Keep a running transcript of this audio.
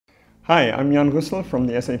Hi, I'm Jan Rüssel from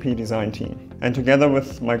the SAP design team. And together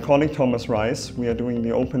with my colleague Thomas Reis, we are doing the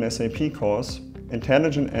openSAP course,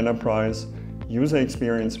 Intelligent Enterprise User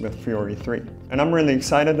Experience with Fiori 3. And I'm really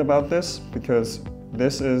excited about this because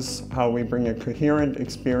this is how we bring a coherent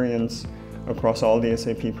experience across all the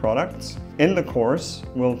SAP products. In the course,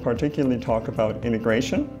 we'll particularly talk about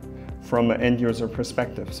integration from an end user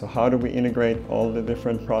perspective. So how do we integrate all the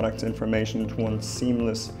different products information into one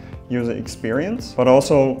seamless user experience? But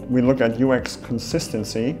also we look at UX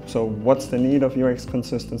consistency. So what's the need of UX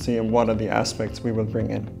consistency and what are the aspects we will bring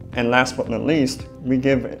in? And last but not least, we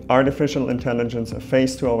give artificial intelligence a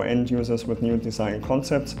face to our end users with new design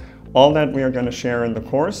concepts. All that we are going to share in the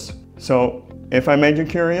course. So if I made you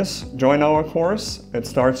curious, join our course. It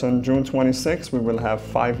starts on June 26. We will have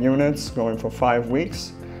 5 units going for 5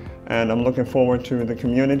 weeks. And I'm looking forward to the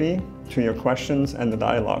community, to your questions and the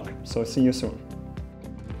dialogue. So see you soon.